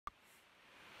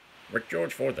Rick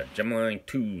George for the Gemline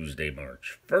Tuesday,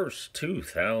 March 1st,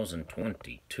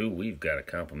 2022. We've got a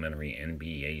complimentary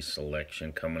NBA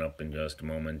selection coming up in just a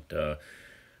moment.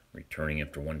 Returning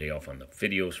after one day off on the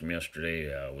videos from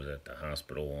yesterday. I was at the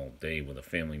hospital all day with a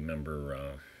family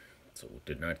member, so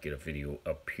did not get a video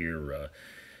up here.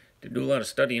 Did do a lot of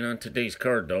studying on today's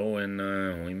card, though,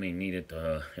 and we may need it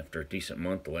after a decent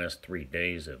month. The last 3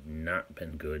 days have not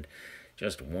been good.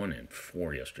 Just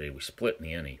 1-4 yesterday. We split in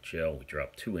the NHL. We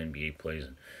dropped 2 NBA plays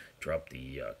and dropped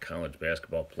the college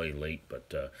basketball play late.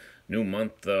 But new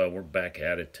month, we're back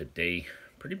at it today.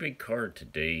 Pretty big card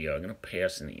today. I'm going to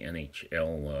pass in the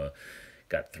NHL.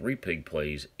 Got 3 big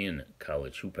plays in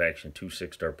college hoop action, 2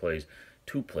 6-star plays,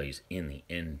 2 plays in the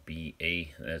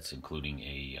NBA. That's including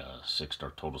a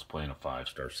 6-star totals play and a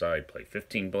 5-star side play.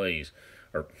 15 plays,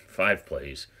 or 5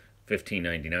 plays.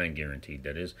 $15.99 guaranteed,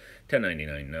 that is.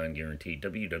 $10.99 non-guaranteed.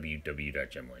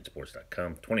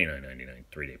 www.gemlinesports.com. $29.99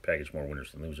 3-day package. More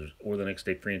winners than losers. Or the next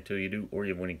day free until you do. Or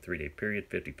you have winning 3-day period.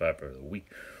 $55 for the week.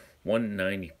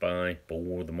 $195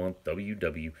 for the month.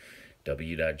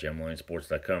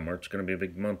 www.gemlinesports.com. March is going to be a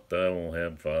big month. We'll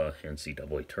have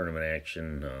NCAA tournament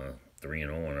action.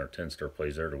 3-0 on our 10-star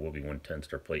plays there. There will be one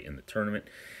 10-star play in the tournament.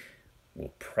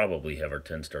 We'll probably have our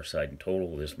 10-star side in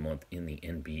total this month in the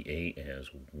NBA as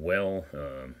well.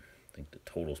 I think the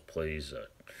totals plays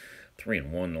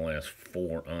 3-1 the last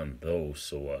 4 on those.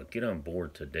 So get on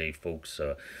board today, folks.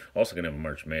 Also going to have a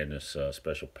March Madness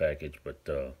special package, but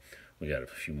we got a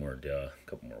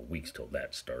couple more weeks till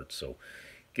that starts. So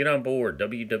get on board.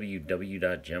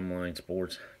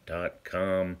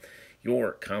 www.gemlinesports.com.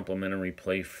 Your complimentary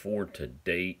play for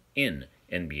today in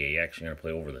NBA action. Going to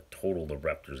play over the total, the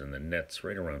Raptors and the Nets,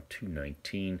 right around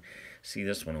 219. See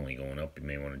this one only going up. You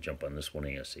may want to jump on this one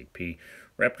ASAP.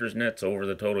 Raptors Nets over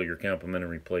the total. Your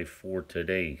complimentary play for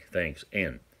today. Thanks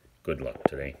and good luck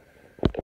today.